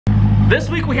This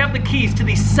week we have the keys to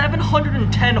the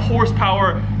 710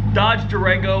 horsepower Dodge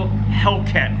Durango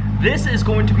Hellcat. This is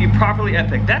going to be properly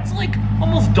epic. That's like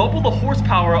almost double the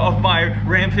horsepower of my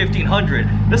Ram 1500.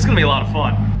 This is gonna be a lot of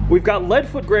fun. We've got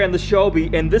Leadfoot Gray on the Shelby,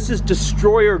 and this is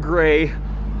Destroyer Gray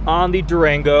on the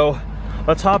Durango.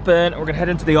 Let's hop in. We're gonna head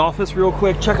into the office real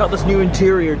quick. Check out this new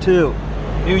interior too.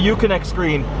 New Uconnect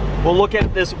screen. We'll look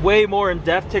at this way more in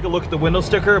depth, take a look at the window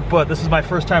sticker, but this is my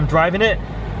first time driving it,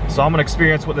 so I'm gonna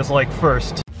experience what this is like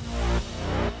first.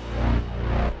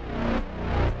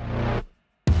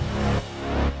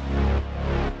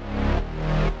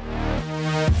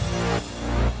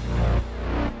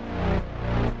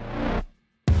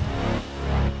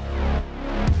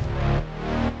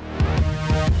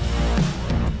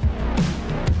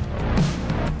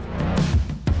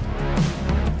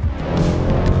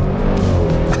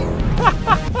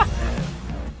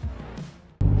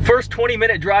 First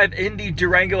 20-minute drive in the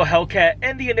Durango Hellcat,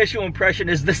 and the initial impression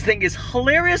is this thing is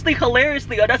hilariously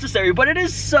unnecessary, but it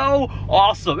is so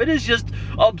awesome. It is just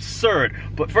absurd.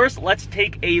 But first, let's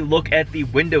take a look at the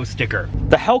window sticker.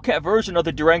 The Hellcat version of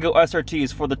the Durango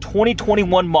SRTs for the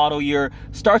 2021 model year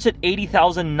starts at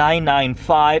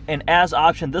 $80,995, and as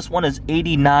option, this one is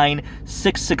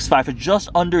 $89,665 for just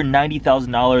under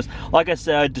 $90,000. Like I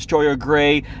said, Destroyer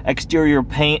Gray exterior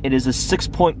paint. It is a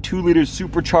 6.2 liter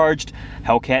supercharged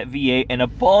Hellcat V8 and a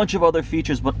bunch of other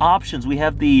features, but options. We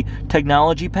have the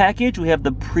technology package, we have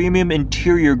the premium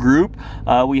interior group,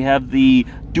 we have the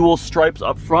dual stripes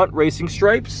up front, racing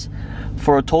stripes,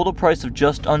 for a total price of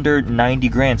just under 90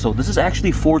 grand. So this is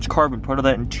actually forged carbon, part of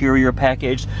that interior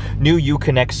package. New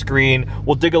Uconnect screen.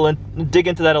 We'll dig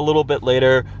into that a little bit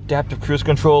later. Adaptive cruise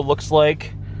control looks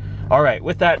like. All right,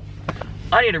 with that,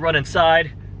 I need to run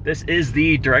inside. This is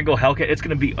the Durango Hellcat. It's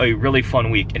gonna be a really fun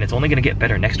week, and it's only gonna get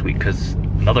better next week because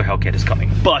another Hellcat is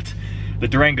coming. But the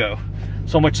Durango,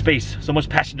 so much space, so much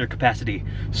passenger capacity,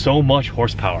 so much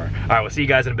horsepower. All right, we'll see you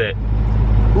guys in a bit.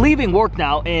 Leaving work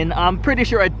now, and I'm pretty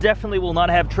sure I definitely will not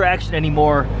have traction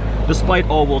anymore, despite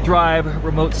all-wheel drive,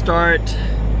 remote start,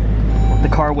 the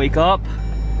car wake up.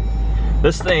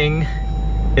 This thing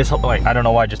is, wait, I don't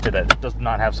know why I just did that. It does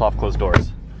not have soft closed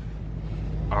doors.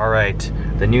 All right,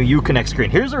 the new Uconnect screen.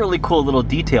 Here's a really cool little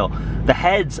detail. The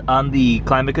heads on the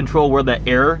climate control where the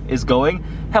air is going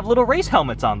have little race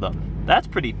helmets on them. That's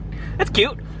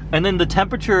cute. And then the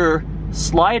temperature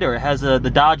slider has the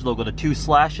Dodge logo, the 2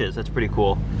 slashes. That's pretty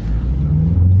cool.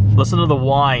 Listen to the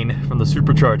whine from the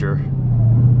supercharger.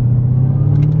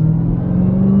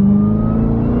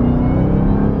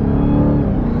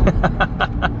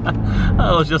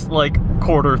 That was just like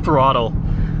quarter throttle.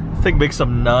 This thing makes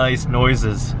some nice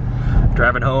noises.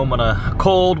 Driving home on a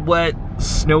cold, wet,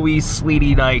 snowy,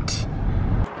 sleety night.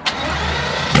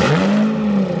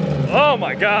 Oh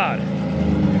my God.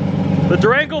 The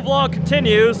Durango vlog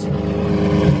continues.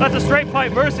 That's a straight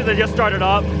pipe Murci that just started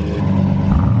up.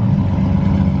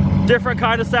 Different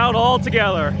kind of sound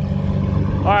altogether.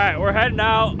 All right, we're heading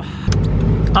out.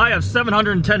 I have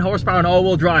 710 horsepower and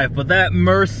all-wheel drive, but that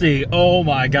Murci, oh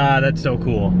my God, that's so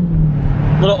cool.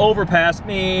 Little overpass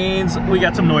means we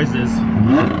got some noises.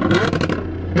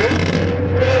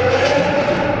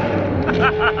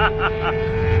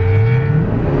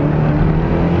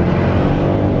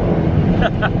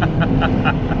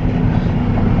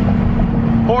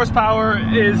 Horsepower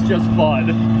is just fun.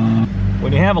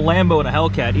 When you have a Lambo and a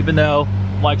Hellcat, even though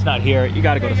Mike's not here, you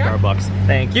gotta go to Starbucks.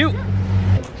 Thank you.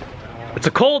 It's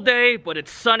a cold day, but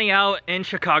it's sunny out in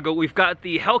Chicago. We've got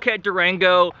the Hellcat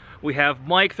Durango, we have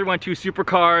Mike 312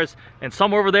 Supercars, and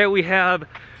somewhere over there we have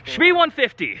Shmi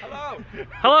 150. Hello.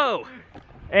 Hello.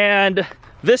 And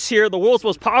this here, the world's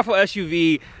most powerful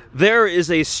SUV, there is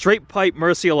a straight pipe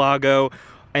Murcielago,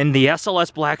 and the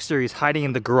SLS Black Series hiding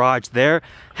in the garage there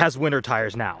has winter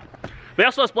tires now. The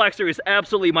SLS Black Series is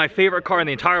absolutely my favorite car in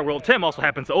the entire world. Tim also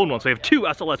happens to own one, so we have 2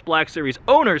 SLS Black Series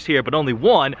owners here, but only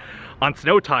one on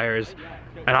snow tires,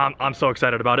 and I'm so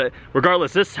excited about it.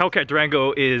 Regardless, this Hellcat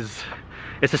Durango is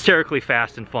hysterically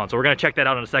fast and fun, so we're gonna check that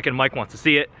out in a second. Mike wants to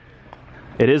see it.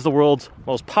 It is the world's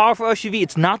most powerful SUV.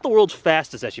 It's not the world's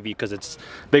fastest SUV because it's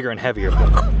bigger and heavier.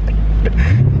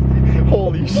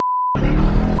 Holy shit.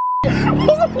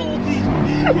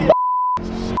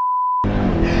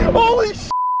 Holy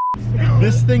shit.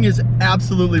 This thing is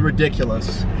absolutely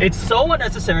ridiculous. It's so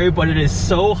unnecessary, but it is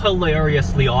so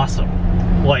hilariously awesome.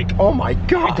 Like, oh my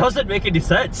God. It doesn't make any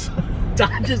sense.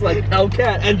 Dodge is like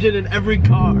Hellcat engine in every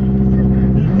car.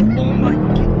 Oh my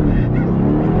God.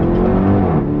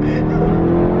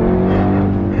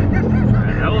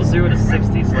 Alright, that was 0 to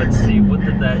 60, so let's see, what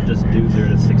did that just do, 0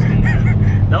 to 60?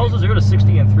 That was a 0 to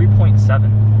 60 in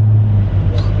 3.7.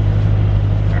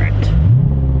 Alright.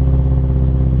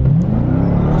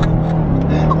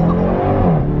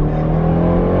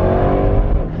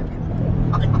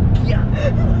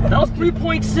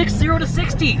 3.6, 0 to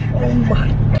 60. Oh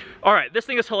my. All right, this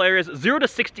thing is hilarious. 0 to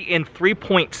 60 in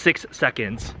 3.6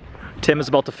 seconds. Tim is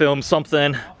about to film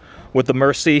something with the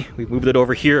Murci. We moved it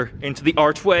over here into the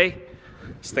archway.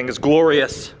 This thing is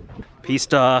glorious.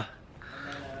 Pista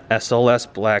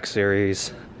SLS Black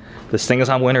Series. This thing is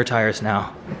on winter tires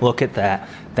now. Look at that.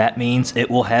 That means it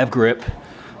will have grip.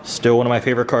 Still one of my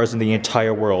favorite cars in the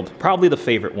entire world. Probably the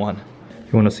favorite one.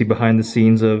 You want to see behind the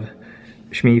scenes of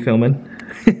Shmi filming?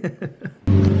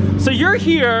 So you're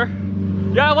here.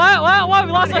 Yeah, what?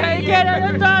 We lost a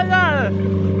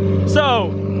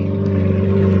So,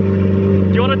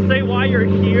 do you want to say why you're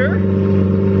here?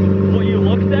 What you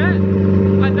looked at?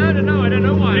 No, I don't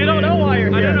know why. You don't know why you're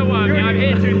here? I don't know why. I'm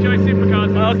here to enjoy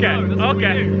supercars.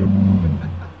 Okay.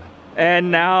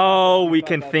 And now we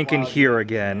can think in here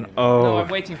again. Oh. No, I'm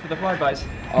waiting for the flybys.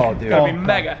 Oh, dude. It's gonna be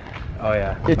mega. Oh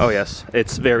yeah. Oh yes. It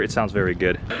sounds very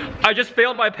good. I just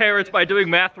failed my parents by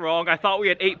doing math wrong. I thought we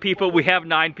had 8 people. We have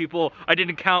 9 people. I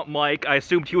didn't count Mike. I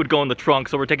assumed he would go in the trunk.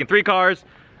 So we're taking 3 cars,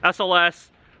 SLS,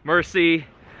 Murci,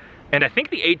 and I think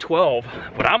the 812.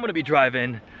 But I'm gonna be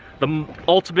driving the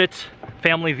ultimate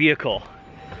family vehicle,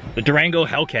 the Durango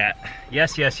Hellcat.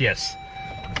 Yes.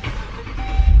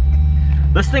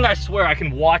 This thing, I swear, I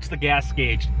can watch the gas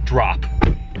gauge drop.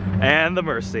 And the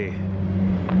Murci.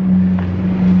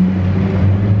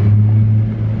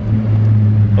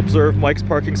 Observe Mike's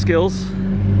parking skills.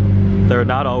 They're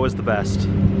not always the best.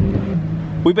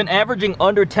 We've been averaging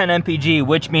under 10 mpg,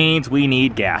 which means we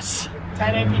need gas.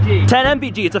 10 mpg. 10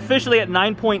 mpg, it's officially at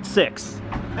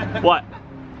 9.6. What?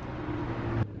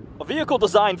 A vehicle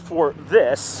designed for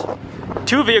this,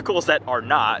 2 vehicles that are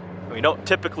not, we don't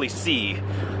typically see.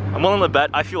 I'm willing to bet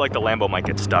I feel like the Lambo might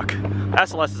get stuck.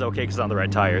 SLS is okay because it's on the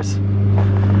right tires.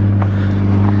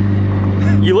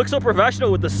 You look so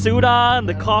professional with the suit on,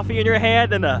 the coffee in your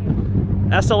hand, and the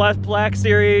SLS Black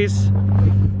Series.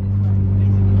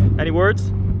 Any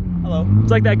words? Hello.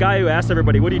 It's like that guy who asked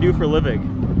everybody, what do you do for a living?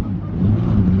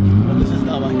 Well, this is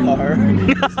not my car.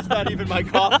 This is not even my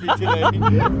coffee today.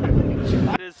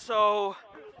 It is so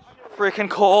freaking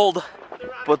cold,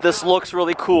 but this looks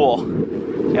really cool.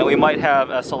 And we might have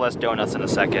SLS donuts in a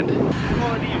second.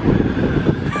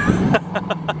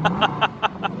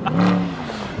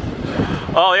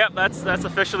 Oh, yep, that's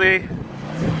officially.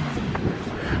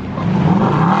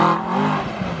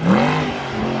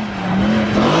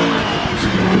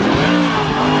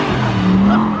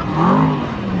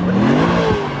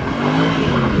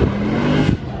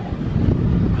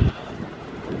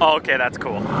 Oh, okay, that's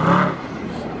cool.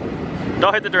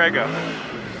 Don't hit the Durango.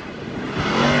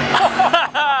 Ah!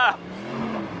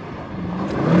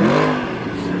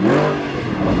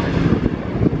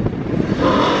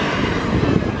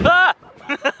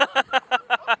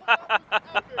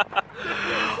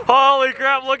 Holy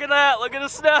crap, look at that, look at the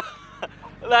snow.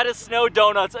 That is snow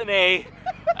donuts in a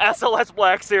SLS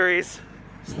Black Series.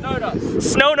 Snow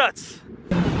nuts. Snow nuts.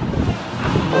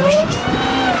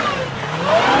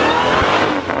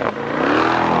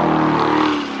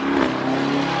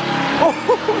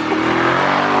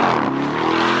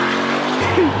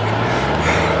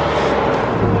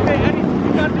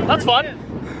 That's fun. You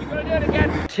gotta do it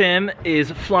again. Tim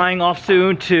is flying off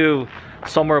soon to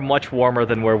somewhere much warmer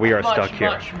than where we are stuck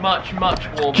here. Much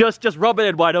warmer. Just rub it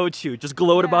in, why don't you? Just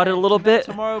gloat about it a little bit.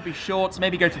 Tomorrow will be shorts,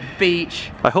 maybe go to the beach.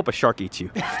 I hope a shark eats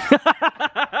you.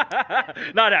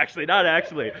 Not actually. That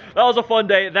was a fun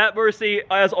day. That Murci,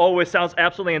 as always, sounds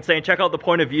absolutely insane. Check out the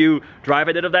point of view drive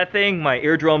I did of that thing. My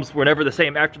eardrums were never the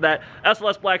same after that.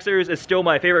 SLS Black Series is still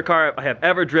my favorite car I have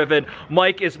ever driven.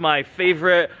 Mike is my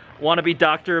favorite wannabe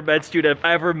doctor, med student I've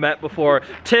ever met before.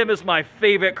 Tim is my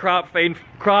favorite crop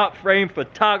frame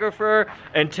photographer,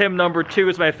 and Tim number 2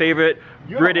 is my favorite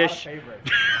British,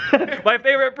 my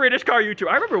favorite British car YouTuber.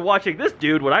 I remember watching this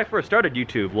dude when I first started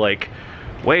YouTube, like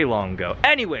way long ago.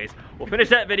 Anyways, we'll finish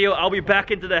that video. I'll be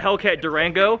back into the Hellcat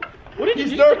Durango. What did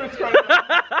He's nervous right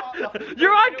now.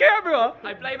 You're on camera.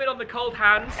 I blame it on the cold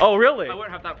hands. Oh really? I won't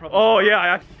have that problem. Oh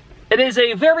yeah. It is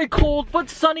a very cold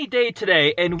but sunny day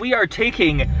today, and we are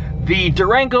taking the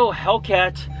Durango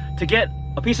Hellcat to get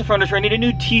a piece of furniture. I need a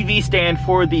new TV stand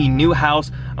for the new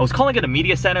house. I was calling it a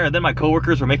media center, and then my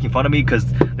coworkers were making fun of me because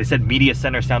they said media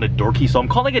center sounded dorky, so I'm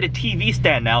calling it a TV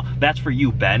stand now. That's for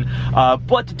you, Ben.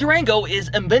 But the Durango is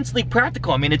immensely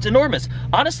practical. I mean, it's enormous.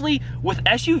 Honestly, with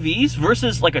SUVs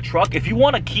versus like a truck, if you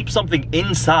want to keep something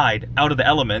inside out of the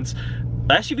elements,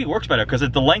 the SUV works better because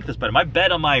the length is better. My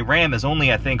bed on my Ram is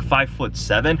only, I think,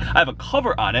 5'7". I have a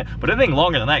cover on it, but anything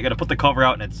longer than that, you gotta put the cover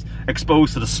out and it's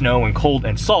exposed to the snow and cold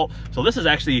and salt. So this is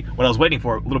actually what I was waiting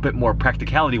for, a little bit more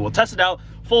practicality. We'll test it out,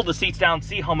 fold the seats down,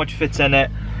 see how much fits in it.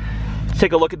 Let's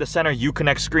take a look at the center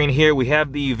Uconnect screen here. We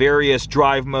have the various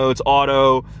drive modes,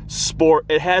 auto, sport.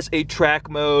 It has a track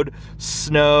mode,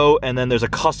 snow, and then there's a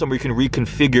custom where you can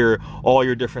reconfigure all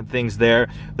your different things there.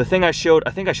 The thing I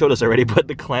think I showed this already, but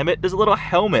the climate, there's a little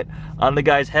helmet on the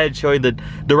guy's head showing the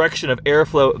direction of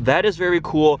airflow. That is very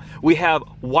cool. We have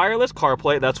wireless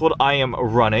CarPlay. That's what I am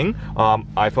running.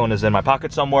 iPhone is in my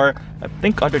pocket somewhere. I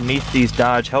think underneath these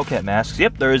Dodge Hellcat masks.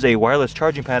 Yep, there is a wireless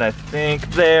charging pad, I think,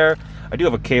 there. I do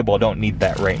have a cable, I don't need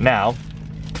that right now.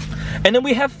 And then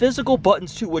we have physical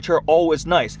buttons too, which are always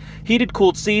nice. Heated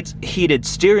cooled seats, heated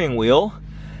steering wheel,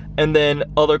 and then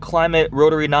other climate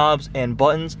rotary knobs and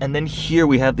buttons. And then here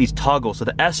we have these toggles. So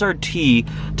the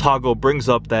SRT toggle brings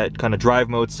up that kind of drive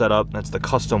mode setup. That's the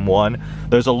custom one.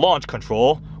 There's a launch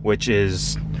control, which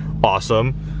is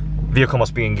awesome. Vehicle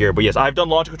must be in gear, but yes, I've done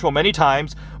launch control many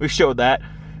times. We've showed that.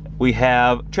 We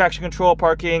have traction control,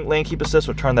 parking, lane keep assist,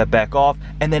 we'll turn that back off.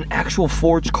 And then actual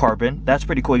forged carbon, that's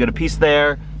pretty cool. You got a piece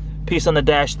there, piece on the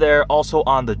dash there, also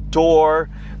on the door.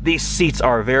 These seats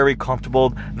are very comfortable.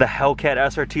 The Hellcat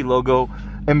SRT logo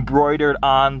embroidered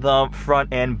on them, front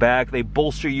and back. They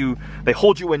bolster you, they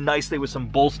hold you in nicely with some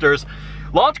bolsters.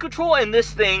 Launch control in this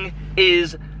thing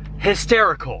is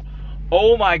hysterical.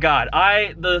 Oh my God,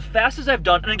 the fastest I've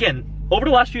done, and again, over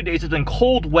the last few days, it's been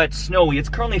cold, wet, snowy. It's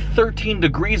currently 13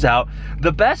 degrees out.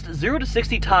 The best 0 to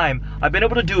 60 time I've been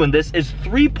able to do in this is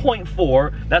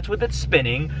 3.4. That's with it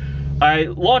spinning. I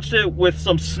launched it with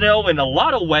some snow and a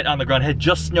lot of wet on the ground. It had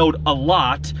just snowed a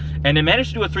lot, and it managed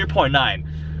to do a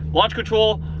 3.9. Launch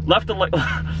control, left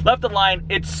the line,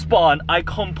 it spun. I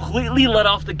completely let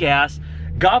off the gas,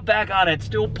 got back on it,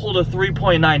 still pulled a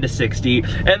 3.9 to 60.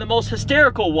 And the most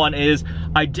hysterical one is,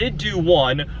 I did do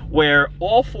one where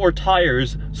all 4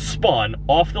 tires spun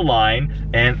off the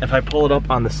line. And if I pull it up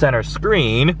on the center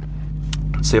screen,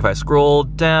 let's see if I scroll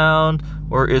down,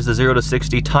 where is the 0 to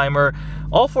 60 timer?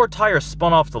 All 4 tires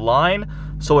spun off the line,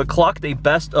 so it clocked a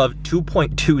best of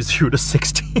 2.20 to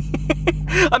 60.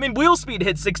 I mean, wheel speed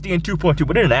hit 60 and 2.2,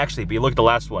 but it didn't actually be. Look at the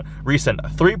last one, recent,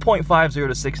 3.50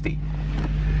 to 60.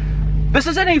 This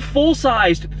isn't a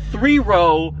full-sized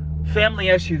 3-row family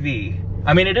SUV.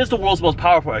 I mean, it is the world's most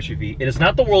powerful SUV. It is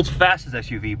not the world's fastest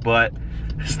SUV, but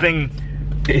this thing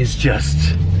is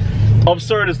just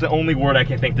absurd is the only word I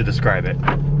can think to describe it.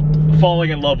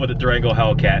 Falling in love with the Durango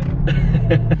Hellcat.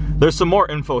 There's some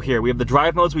more info here. We have the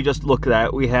drive modes we just looked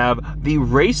at. We have the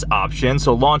race option,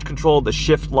 so launch control, the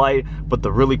shift light, but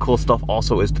the really cool stuff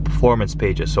also is the performance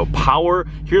pages. So power,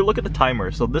 here look at the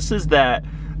timer. So this is that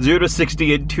 0 to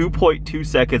 60 in 2.2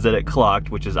 seconds that it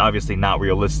clocked, which is obviously not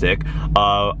realistic.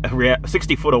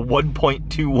 60 foot of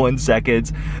 1.21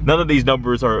 seconds. None of these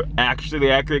numbers are actually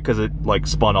accurate because it like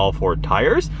spun all 4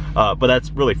 tires, but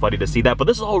that's really funny to see that. But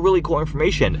this is all really cool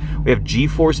information. We have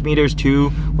G-force meters too.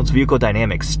 What's vehicle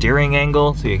dynamics? Steering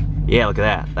angle. See, yeah, look at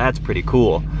that. That's pretty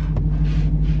cool.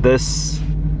 This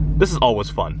is always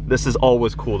fun. This is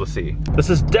always cool to see. This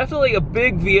is definitely a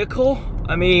big vehicle.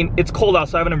 I mean, it's cold out,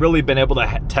 so I haven't really been able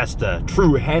to test the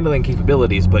true handling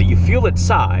capabilities, but you feel its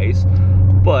size.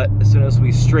 But as soon as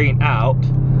we straighten out,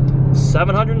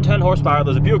 710 horsepower.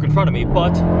 There's a Buick in front of me,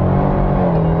 but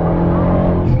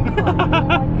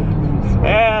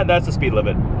and that's the speed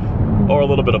limit, or a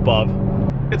little bit above.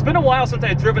 It's been a while since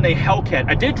I've driven a Hellcat.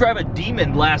 I did drive a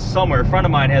Demon last summer. A friend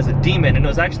of mine has a Demon, and it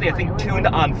was actually, I think, tuned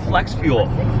on flex fuel.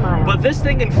 But this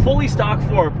thing in fully stock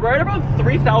form, right about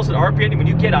 3,000 RPM, when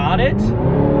you get on it,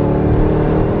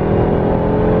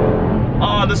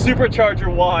 oh, the supercharger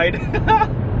whine.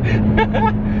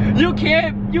 You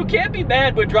can't be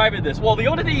mad when driving this. Well, the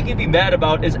only thing you can be mad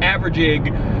about is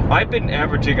averaging. I've been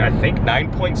averaging, I think,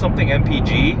 9 point something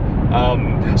MPG.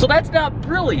 So that's not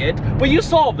brilliant, but you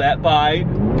solve that by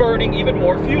burning even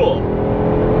more fuel.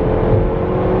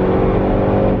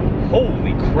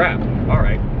 Holy crap. All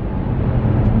right.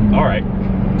 All right.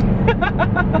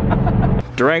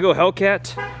 Durango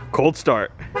Hellcat, cold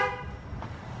start.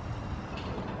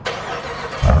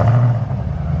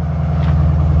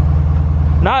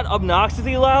 Not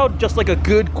obnoxiously loud, just like a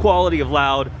good quality of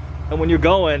loud. And when you're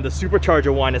going, the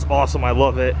supercharger whine is awesome. I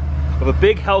love it. We have a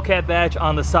big Hellcat badge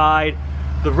on the side.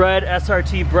 The red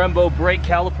SRT Brembo brake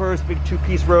calipers, big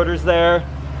 2-piece rotors there.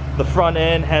 The front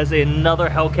end has another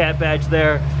Hellcat badge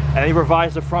there. And they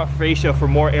revised the front fascia for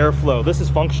more airflow. This is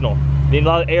functional. You need a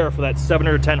lot of air for that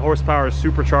 710 horsepower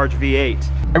supercharged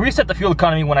V8. I reset the fuel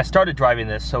economy when I started driving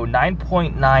this, so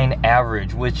 9.9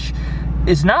 average, which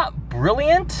is not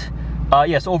brilliant,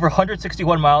 Yes, over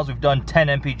 161 miles. We've done 10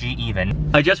 mpg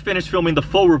even. I just finished filming the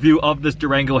full review of this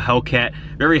Durango Hellcat.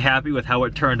 Very happy with how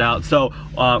it turned out. So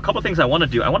a couple things I want to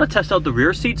do. I want to test out the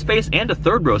rear seat space and the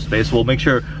third row space. We'll make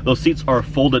sure those seats are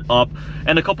folded up,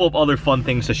 and a couple of other fun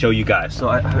things to show you guys. So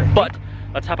but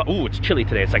let's hop out. Ooh, it's chilly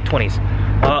today. It's like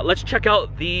 20s. Let's check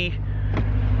out the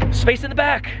space in the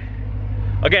back.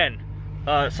 Again,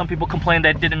 some people complained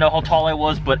they didn't know how tall I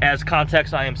was, but as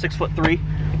context, I am 6'3".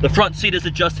 The front seat is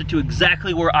adjusted to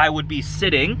exactly where I would be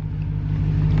sitting,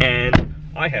 and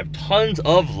I have tons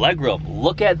of legroom.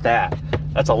 Look at that.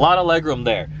 That's a lot of legroom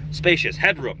there. Spacious,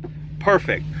 headroom,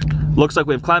 perfect. Looks like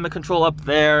we have climate control up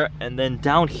there, and then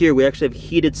down here we actually have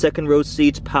heated second row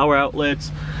seats, power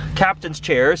outlets, captain's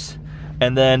chairs,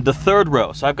 and then the third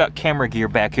row. So I've got camera gear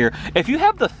back here. If you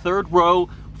have the third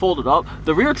row folded up,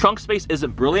 the rear trunk space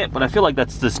isn't brilliant, but I feel like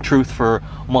that's the truth for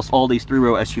almost all these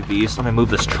 3-row SUVs. Let me move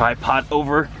this tripod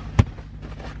over.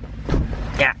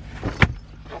 Yeah.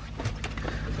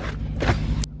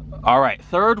 All right,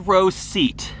 third row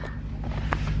seat.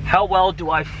 How well do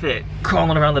I fit?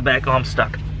 Crawling around the back. Oh, I'm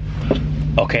stuck.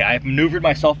 Okay, I've maneuvered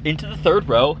myself into the third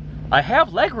row. I have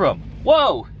legroom.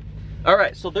 Whoa. All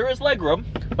right, so there is legroom.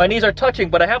 My knees are touching,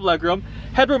 but I have legroom.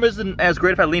 Headroom isn't as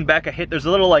great. If I lean back, there's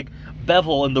a little like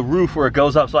bevel in the roof where it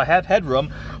goes up, so I have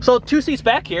headroom. So 2 seats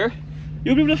back here,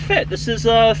 you'll be able to fit. This is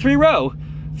a 3-row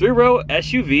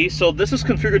SUV, so this is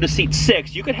configured to seat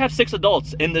 6. You could have 6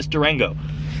 adults in this Durango.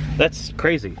 That's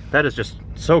crazy. That is just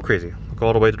so crazy. Go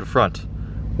all the way to the front.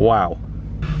 Wow.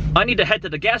 I need to head to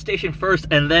the gas station first,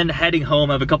 and then heading home.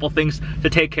 I have a couple things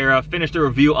to take care of, finish the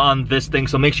review on this thing,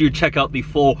 so make sure you check out the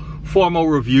full formal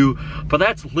review. But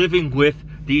that's living with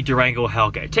the Durango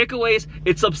Hellcat. Takeaways,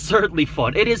 it's absurdly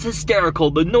fun. It is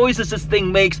hysterical. The noises this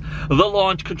thing makes, the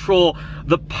launch control,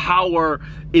 the power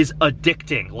is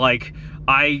addicting. Like,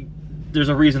 there's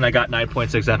a reason I got 9.6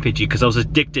 mpg, because I was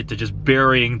addicted to just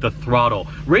burying the throttle.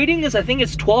 Rating is, I think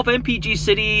it's 12 mpg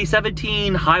city,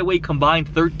 17 highway combined,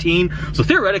 13. So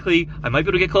theoretically, I might be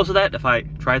able to get close to that if I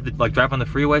tried to like drive on the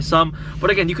freeway some. But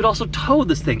again, you could also tow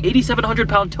this thing, 8,700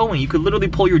 pound towing. You could literally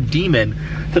pull your demon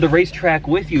to the racetrack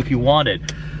with you if you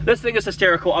wanted. This thing is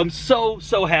hysterical. I'm so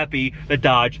happy that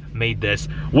Dodge made this.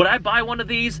 Would I buy one of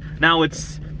these? Now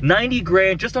it's 90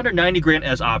 grand, just under 90 grand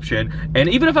as option. And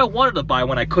even if I wanted to buy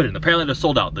one, I couldn't. Apparently they're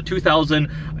sold out. The 2,000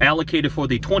 allocated for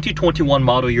the 2021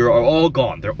 model year are all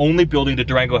gone. They're only building the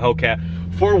Durango Hellcat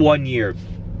for 1 year.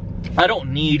 I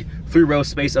don't need 3-row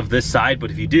space of this side, but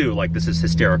if you do, like, this is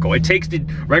hysterical. It takes the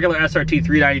regular SRT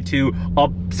 392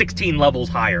 up 16 levels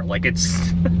higher. Like,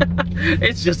 it's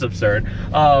it's just absurd.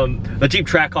 The Jeep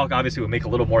Trackhawk obviously would make a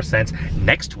little more sense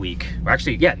next week. Or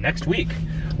actually, yeah, next week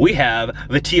we have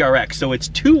the TRX. So it's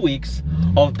 2 weeks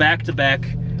of back-to-back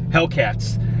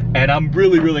Hellcats. And I'm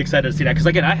really excited to see that. Because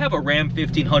again, I have a Ram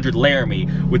 1500 Laramie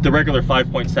with the regular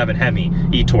 5.7 Hemi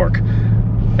e-torque.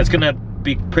 It's gonna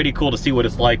be pretty cool to see what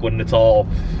it's like when it's all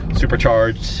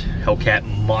supercharged Hellcat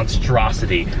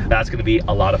monstrosity. That's gonna be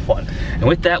a lot of fun. And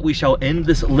with that, we shall end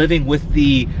this living with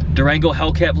the Durango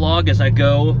Hellcat vlog as I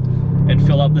go and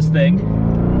fill up this thing.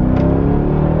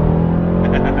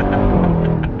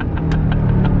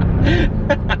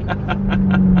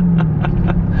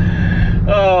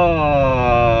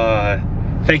 Oh,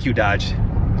 thank you, Dodge.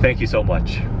 Thank you so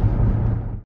much.